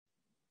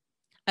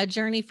A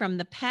Journey from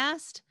the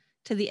Past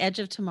to the Edge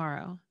of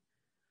Tomorrow.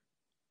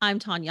 I'm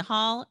Tanya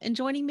Hall, and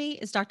joining me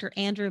is Dr.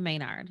 Andrew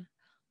Maynard,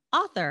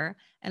 author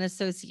and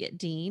Associate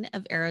Dean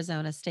of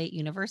Arizona State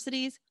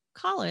University's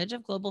College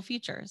of Global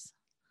Futures.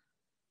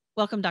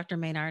 Welcome, Dr.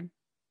 Maynard.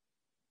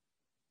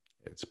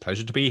 It's a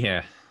pleasure to be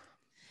here.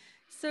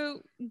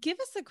 So, give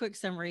us a quick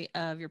summary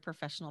of your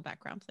professional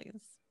background,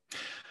 please.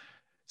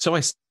 So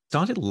I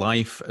started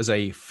life as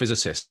a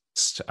physicist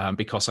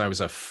because I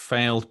was a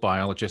failed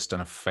biologist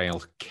and a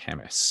failed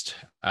chemist.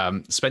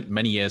 Spent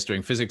many years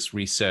doing physics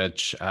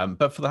research,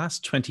 but for the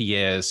last 20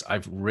 years,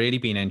 I've really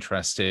been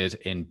interested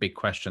in big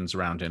questions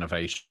around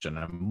innovation,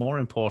 and more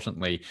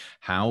importantly,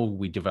 how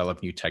we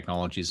develop new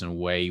technologies in a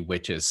way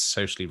which is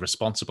socially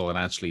responsible and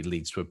actually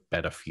leads to a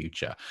better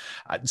future.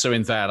 So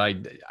in that,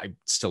 I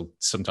still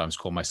sometimes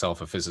call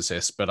myself a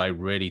physicist, but I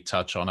really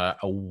touch on a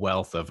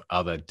wealth of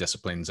other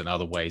disciplines and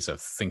other ways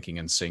of thinking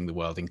and seeing the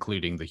world,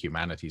 including the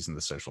humanities and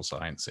the social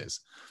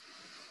sciences.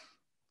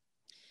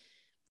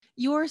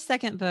 Your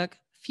second book,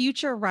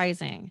 Future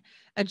Rising,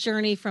 A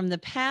Journey from the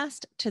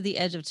Past to the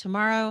Edge of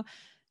Tomorrow,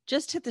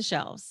 just hit the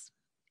shelves.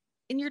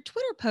 In your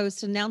Twitter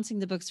post announcing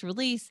the book's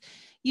release,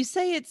 you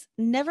say it's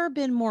never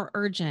been more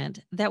urgent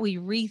that we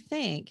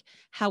rethink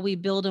how we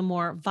build a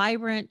more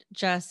vibrant,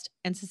 just,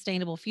 and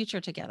sustainable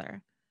future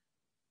together.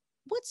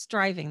 What's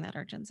driving that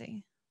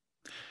urgency?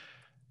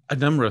 A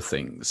number of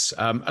things.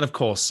 And of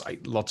course,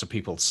 lots of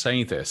people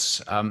say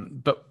this,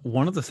 but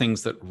one of the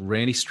things that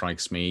really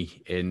strikes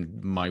me in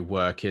my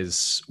work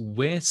is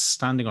we're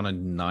standing on a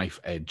knife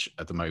edge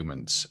at the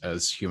moment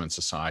as human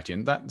society.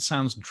 And that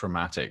sounds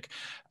dramatic.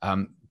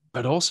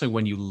 But also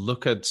when you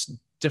look at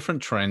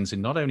different trends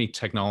in not only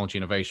technology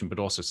innovation, but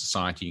also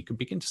society, you can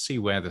begin to see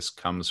where this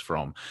comes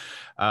from.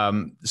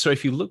 So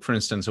if you look, for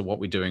instance, at what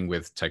we're doing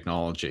with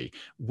technology,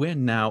 we're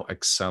now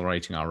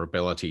accelerating our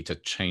ability to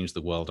change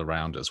the world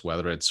around us,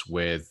 whether it's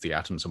with the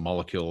atoms and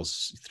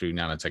molecules through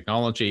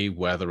nanotechnology,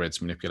 whether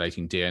it's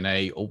manipulating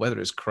DNA, or whether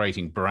it's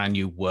creating brand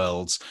new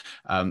worlds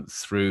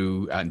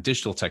through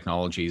digital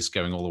technologies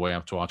going all the way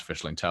up to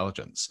artificial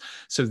intelligence.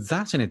 So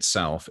that in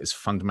itself is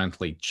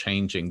fundamentally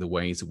changing the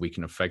ways that we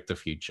can affect the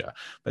future.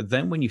 But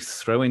then when you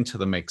throw into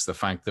the mix the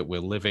fact that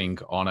we're living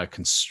on a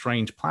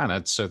constrained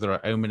planet, so there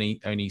are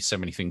only so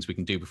many things we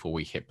can do before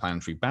we hit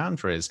planetary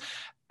boundaries,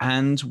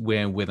 and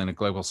we're within a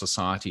global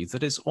society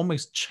that is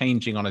almost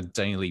changing on a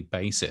daily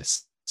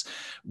basis,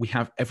 we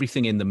have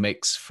everything in the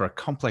mix for a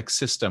complex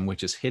system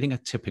which is hitting a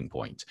tipping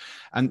point.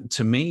 And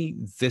to me,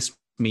 this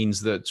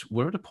means that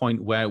we're at a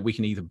point where we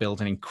can either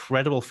build an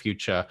incredible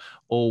future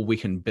or we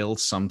can build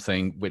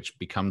something which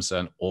becomes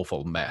an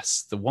awful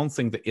mess. The one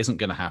thing that isn't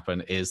going to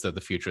happen is that the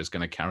future is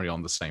going to carry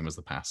on the same as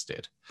the past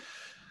did.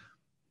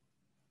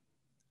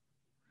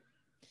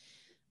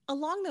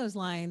 Along those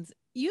lines,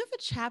 you have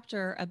a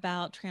chapter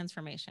about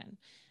transformation.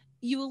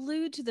 You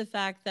allude to the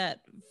fact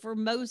that for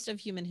most of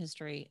human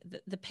history,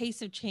 the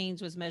pace of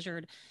change was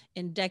measured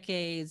in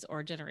decades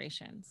or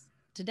generations.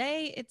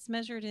 Today, it's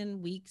measured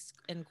in weeks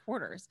and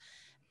quarters.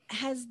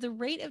 Has the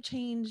rate of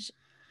change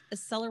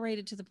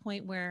accelerated to the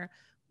point where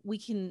we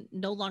can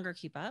no longer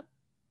keep up?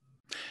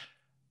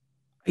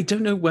 I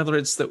don't know whether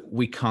it's that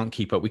we can't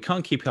keep up. We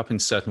can't keep up in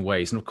certain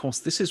ways. And of course,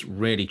 this is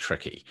really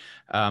tricky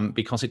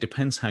because it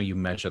depends how you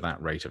measure that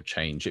rate of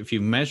change. If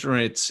you measure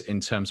it in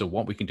terms of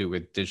what we can do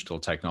with digital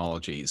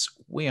technologies,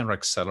 we are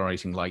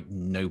accelerating like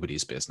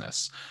nobody's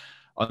business.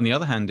 On the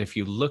other hand, if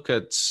you look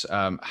at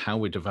how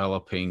we're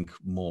developing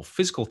more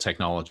physical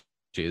technology,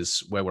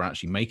 where we're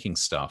actually making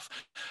stuff,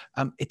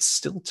 it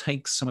still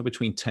takes somewhere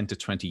between 10 to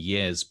 20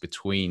 years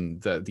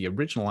between the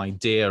original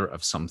idea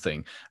of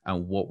something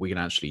and what we can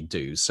actually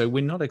do. So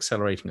we're not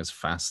accelerating as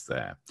fast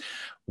there.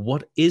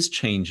 What is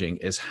changing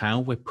is how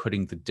we're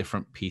putting the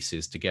different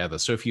pieces together.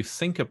 So if you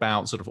think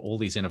about sort of all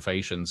these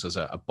innovations as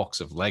a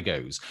box of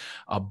Legos,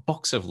 our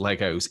box of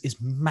Legos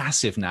is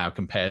massive now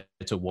compared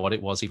to what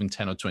it was even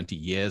 10 or 20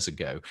 years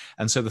ago.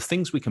 And so the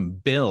things we can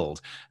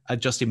build are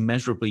just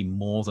immeasurably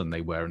more than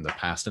they were in the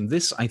past. And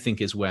this, I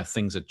think, is where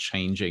things are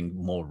changing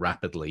more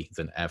rapidly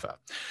than ever.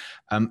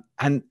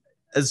 And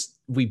as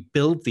we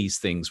build these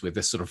things with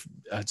this sort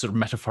of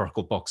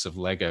metaphorical box of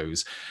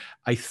Legos,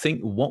 I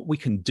think what we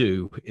can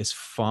do is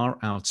far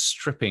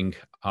outstripping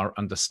our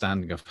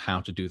understanding of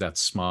how to do that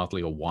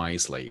smartly or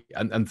wisely.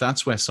 And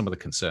that's where some of the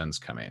concerns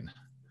come in.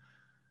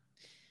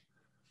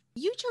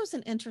 You chose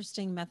an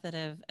interesting method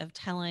of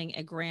telling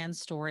a grand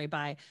story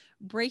by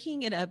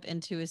breaking it up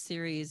into a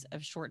series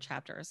of short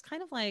chapters,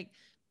 kind of like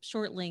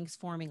short links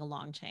forming a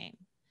long chain.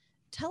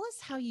 Tell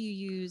us how you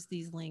use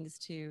these links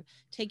to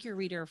take your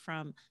reader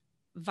from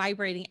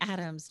vibrating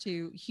atoms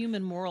to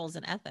human morals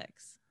and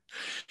ethics.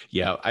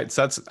 Yeah,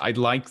 I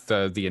like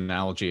the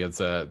analogy of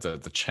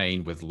the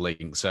chain with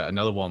links.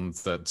 Another one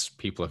that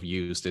people have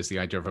used is the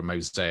idea of a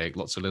mosaic,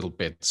 lots of little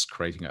bits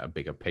creating a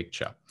bigger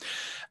picture.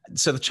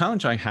 So the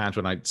challenge I had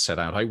when I set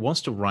out, I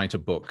was to write a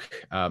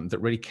book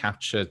that really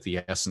captured the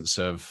essence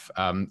of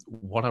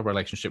what our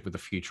relationship with the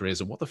future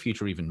is and what the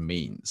future even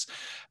means.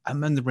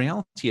 And then the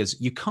reality is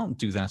you can't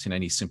do that in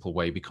any simple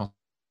way because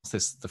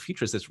the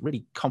future is this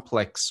really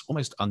complex,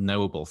 almost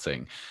unknowable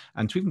thing.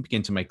 And to even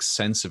begin to make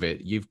sense of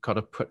it, you've got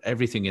to put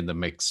everything in the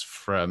mix,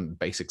 from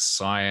basic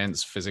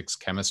science, physics,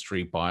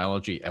 chemistry,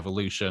 biology,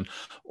 evolution,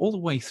 all the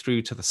way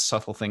through to the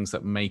subtle things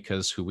that make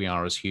us who we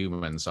are as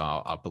humans,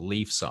 our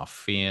beliefs, our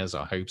fears,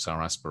 our hopes,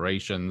 our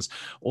aspirations,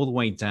 all the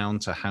way down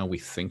to how we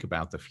think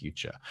about the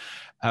future.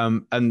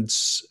 And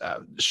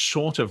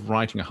short of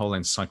writing a whole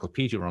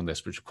encyclopedia on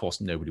this, which of course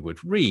nobody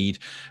would read,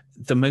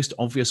 the most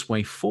obvious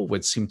way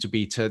forward seemed to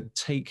be to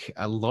take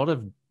a lot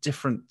of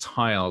different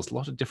tiles, a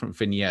lot of different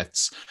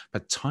vignettes,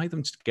 but tie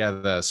them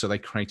together so they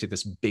created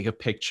this bigger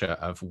picture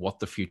of what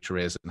the future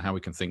is and how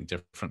we can think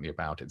differently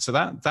about it. So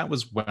that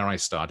was where I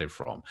started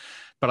from.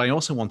 But I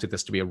also wanted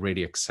this to be a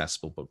really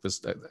accessible book.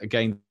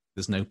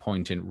 There's no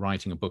point in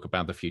writing a book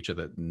about the future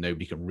that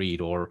nobody can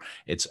read, or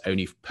its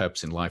only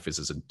purpose in life is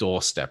as a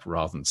doorstep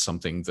rather than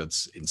something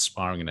that's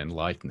inspiring and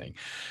enlightening.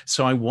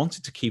 So I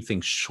wanted to keep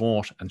things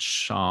short and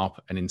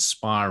sharp and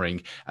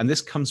inspiring. And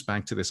this comes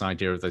back to this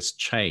idea of this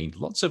chain,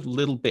 lots of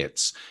little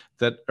bits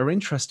that are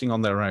interesting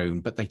on their own,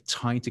 but they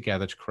tie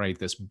together to create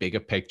this bigger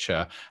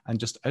picture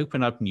and just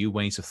open up new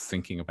ways of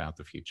thinking about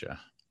the future.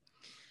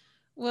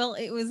 Well,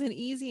 it was an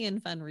easy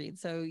and fun read,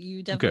 so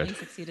you definitely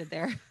succeeded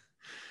there.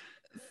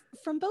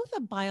 From both a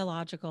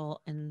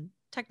biological and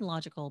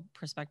technological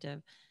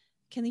perspective,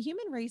 can the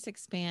human race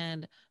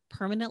expand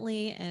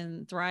permanently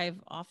and thrive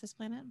off this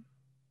planet?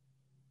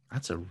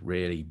 That's a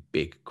really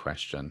big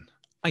question.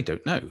 I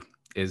don't know,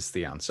 is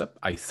the answer.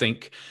 I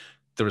think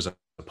there is a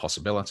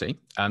possibility.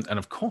 And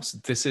of course,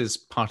 this is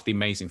part of the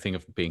amazing thing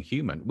of being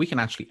human. We can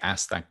actually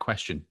ask that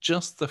question.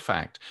 Just the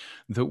fact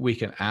that we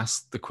can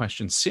ask the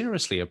question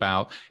seriously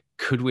about,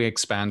 could we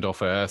expand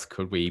off Earth?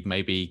 Could we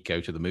maybe go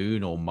to the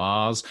moon or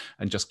Mars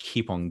and just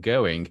keep on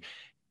going,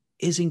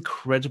 is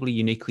incredibly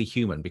uniquely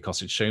human,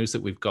 because it shows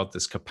that we've got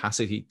this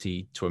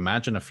capacity to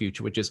imagine a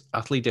future which is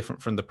utterly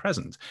different from the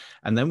present.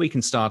 And then we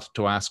can start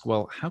to ask,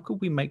 well, how could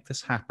we make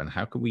this happen?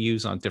 How can we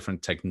use our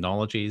different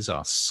technologies,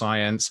 our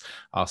science,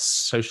 our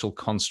social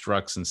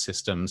constructs and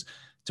systems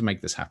to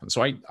make this happen?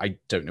 So I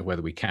don't know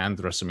whether we can.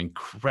 There are some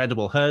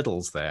incredible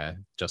hurdles there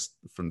just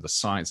from the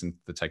science and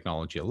the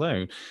technology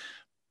alone.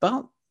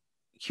 But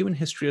human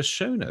history has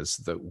shown us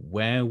that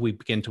where we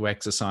begin to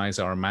exercise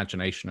our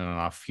imagination and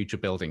our future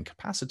building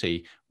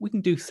capacity, we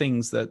can do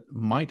things that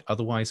might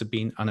otherwise have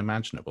been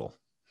unimaginable.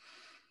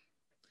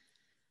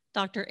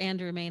 Dr.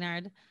 Andrew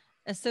Maynard,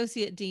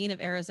 Associate Dean of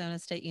Arizona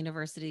State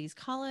University's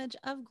College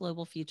of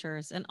Global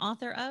Futures and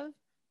author of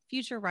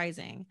Future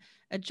Rising,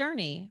 A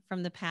Journey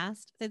from the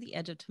Past to the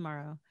Edge of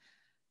Tomorrow.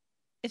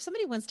 If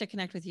somebody wants to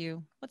connect with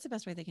you, what's the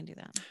best way they can do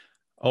that?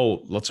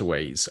 Oh, lots of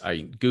ways.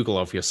 Google,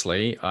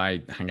 obviously.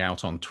 I hang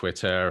out on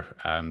Twitter.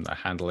 The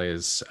handle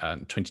is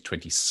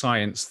 2020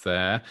 Science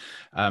there.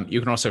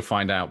 You can also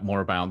find out more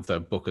about the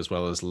book as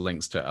well as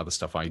links to other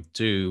stuff I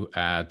do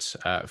at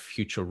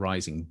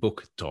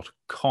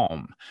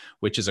futurerisingbook.com,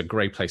 which is a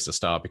great place to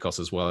start, because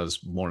as well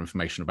as more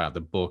information about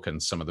the book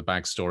and some of the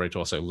backstory, it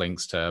also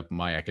links to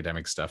my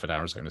academic stuff at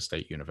Arizona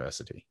State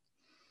University.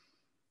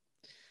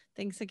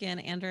 Thanks again,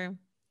 Andrew.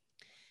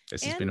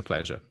 This has been a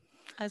pleasure.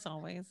 As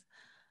always.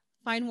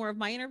 Find more of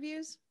my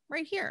interviews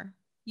right here,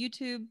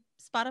 YouTube,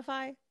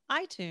 Spotify,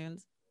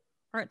 iTunes,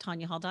 or at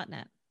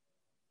tanyahall.net.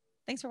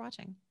 Thanks for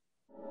watching.